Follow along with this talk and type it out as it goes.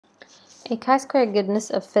A chi-square goodness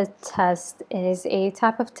of fit test is a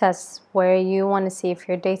type of test where you want to see if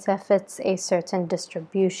your data fits a certain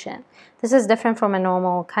distribution. This is different from a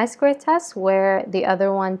normal chi-square test where the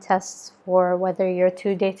other one tests for whether your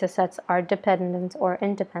two data sets are dependent or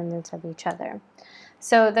independent of each other.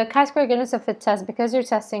 So the chi-square goodness of fit test, because you're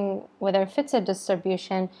testing whether it fits a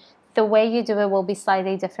distribution, the way you do it will be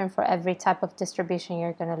slightly different for every type of distribution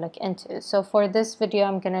you're going to look into. So for this video,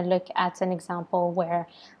 I'm going to look at an example where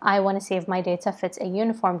I want to see if my data fits a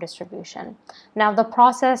uniform distribution. Now, the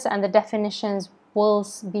process and the definitions will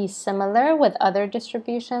be similar with other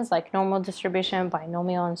distributions like normal distribution,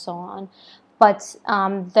 binomial, and so on. But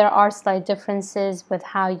there are slight differences with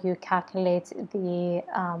how you calculate the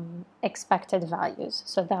expected values.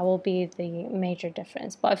 So that will be the major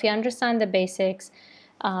difference. But if you understand the basics,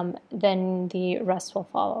 then the rest will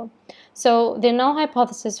follow. So the null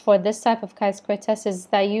hypothesis for this type of chi-square test is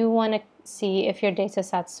that you want to see if your data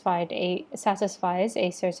satisfies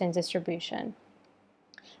a certain distribution.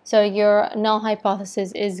 So your null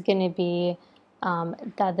hypothesis is going to be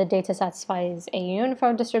that the data satisfies a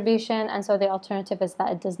uniform distribution, and so the alternative is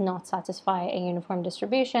that it does not satisfy a uniform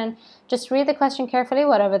distribution. Just read the question carefully.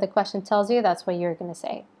 Whatever the question tells you, that's what you're going to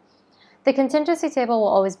say. The contingency table will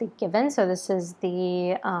always be given. So this is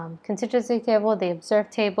the contingency table, the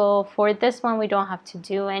observed table. For this one, we don't have to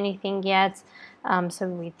do anything yet. So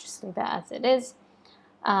we just leave it as it is.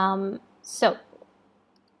 So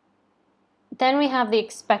then we have the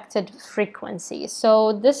expected frequency.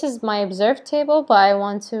 So this is my observed table, but I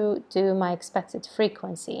want to do my expected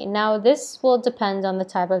frequency. Now this will depend on the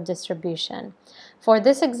type of distribution. For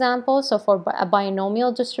this example, so for a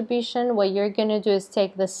binomial distribution, what you're going to do is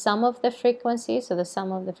take the sum of the frequency, so the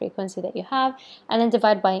sum of the frequency that you have, and then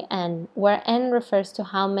divide by n, where n refers to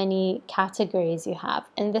how many categories you have.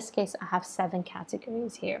 In this case, I have 7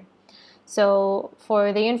 categories here. So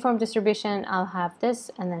for the uniform distribution, I'll have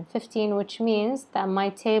this and then 15, which means that my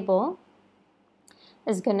table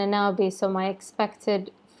is going to now be, so my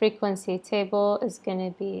expected frequency table is going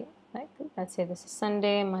to be, like, let's say this is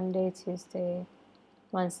Sunday, Monday, Tuesday,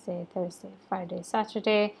 Wednesday, Thursday, Friday,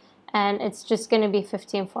 Saturday, and it's just going to be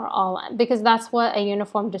 15 for all, because that's what a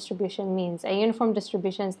uniform distribution means. A uniform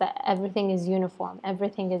distribution is that everything is uniform,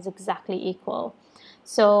 everything is exactly equal.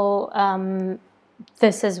 So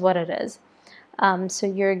this is what it is. So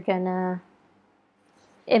you're gonna,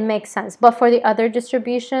 it makes sense. But for the other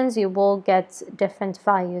distributions, you will get different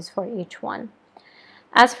values for each one.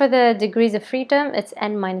 As for the degrees of freedom, it's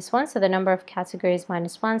n minus 1, so the number of categories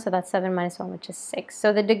minus 1, so that's 7 minus 1, which is 6.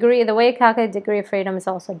 So the way you calculate degree of freedom is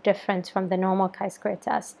also different from the normal chi-square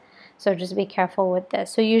test. So just be careful with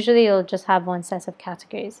this. So usually you'll just have one set of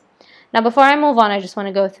categories. Now before I move on, I just want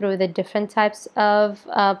to go through the different types of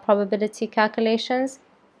probability calculations.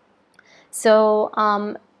 So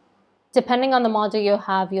depending on the model you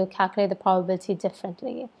have, you'll calculate the probability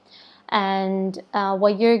differently. And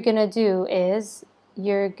what you're going to do is,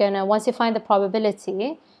 once you find the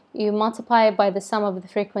probability, you multiply it by the sum of the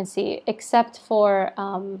frequency, except for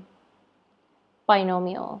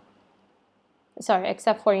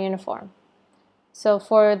except for uniform. So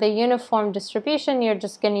for the uniform distribution, you're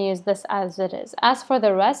just going to use this as it is. As for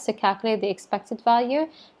the rest, to calculate the expected value,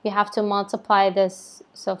 you have to multiply this.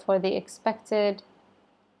 So for the expected,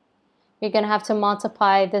 you're going to have to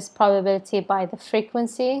multiply this probability by the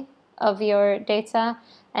frequency of your data,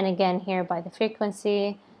 and again here by the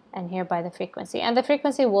frequency, and here by the frequency. And the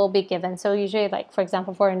frequency will be given. So usually, like for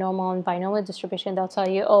example, for a normal and binomial distribution, they'll tell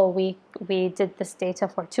you, oh, we did this data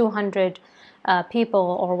for 200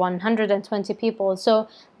 people or 120 people. So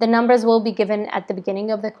the numbers will be given at the beginning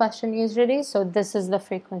of the question usually. So this is the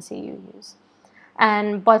frequency you use.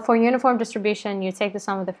 But for uniform distribution, you take the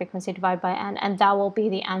sum of the frequency divided by n, and that will be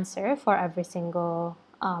the answer for every single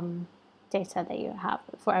data that you have,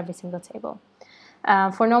 for every single table.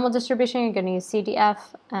 For normal distribution, you're going to use CDF,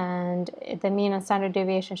 and the mean and standard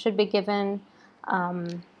deviation should be given,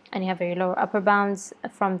 and you have your lower upper bounds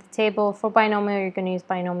from the table. For binomial, you're going to use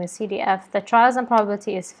binomial CDF. The trials and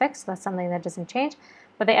probability is fixed. That's something that doesn't change,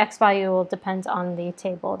 but the x value will depend on the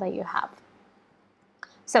table that you have.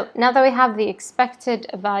 So now that we have the expected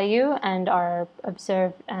value and our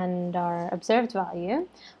observed value,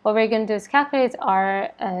 what we're going to do is calculate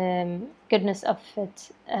our goodness of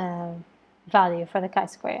fit value for the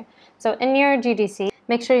chi-square. So in your GDC,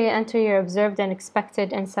 make sure you enter your observed and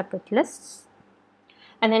expected in separate lists.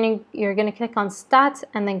 And then you're going to click on Stat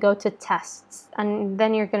and then go to Tests. And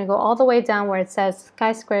then you're going to go all the way down where it says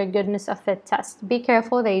chi-square goodness of fit test. Be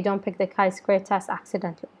careful that you don't pick the chi-square test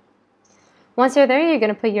accidentally. Once you're there, you're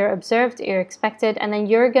going to put your observed, your expected, and then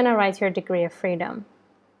you're going to write your degree of freedom.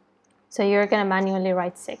 So you're going to manually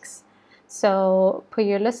write 6. So put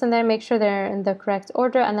your list in there, make sure they're in the correct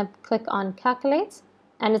order, and then click on calculate.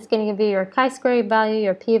 And it's going to give you your chi-square value,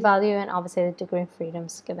 your p-value, and obviously the degree of freedom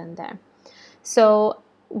is given there. So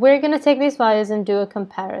we're going to take these values and do a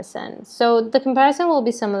comparison. So the comparison will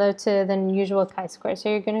be similar to the usual chi-square. So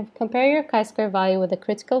you're going to compare your chi-square value with the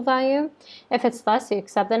critical value. If it's less, you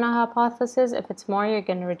accept the null hypothesis. If it's more, you're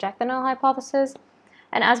going to reject the null hypothesis.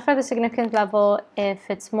 And as for the significance level, if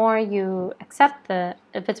it's more,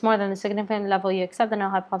 if it's more than the significant level, you accept the null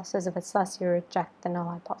hypothesis. If it's less, you reject the null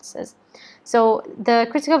hypothesis. So the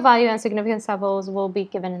critical value and significance levels will be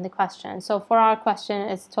given in the question. So for our question,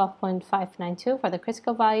 it's 12.592 for the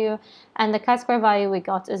critical value, and the chi-square value we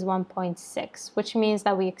got is 1.6, which means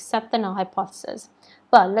that we accept the null hypothesis.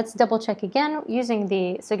 But let's double check again using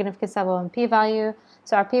the significance level and p-value.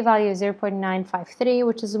 So our p-value is 0.953,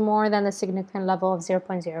 which is more than the significant level of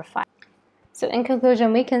 0.05. So in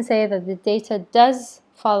conclusion, we can say that the data does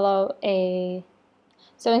follow a...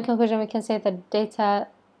 So in conclusion, we can say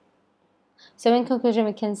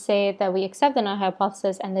that we accept the null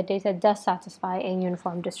hypothesis and the data does satisfy a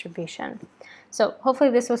uniform distribution. So hopefully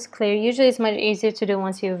this was clear. Usually it's much easier to do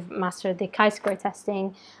once you've mastered the chi-square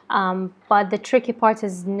testing, but the tricky part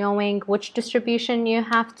is knowing which distribution you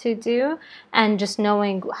have to do and just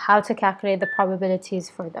knowing how to calculate the probabilities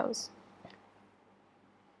for those.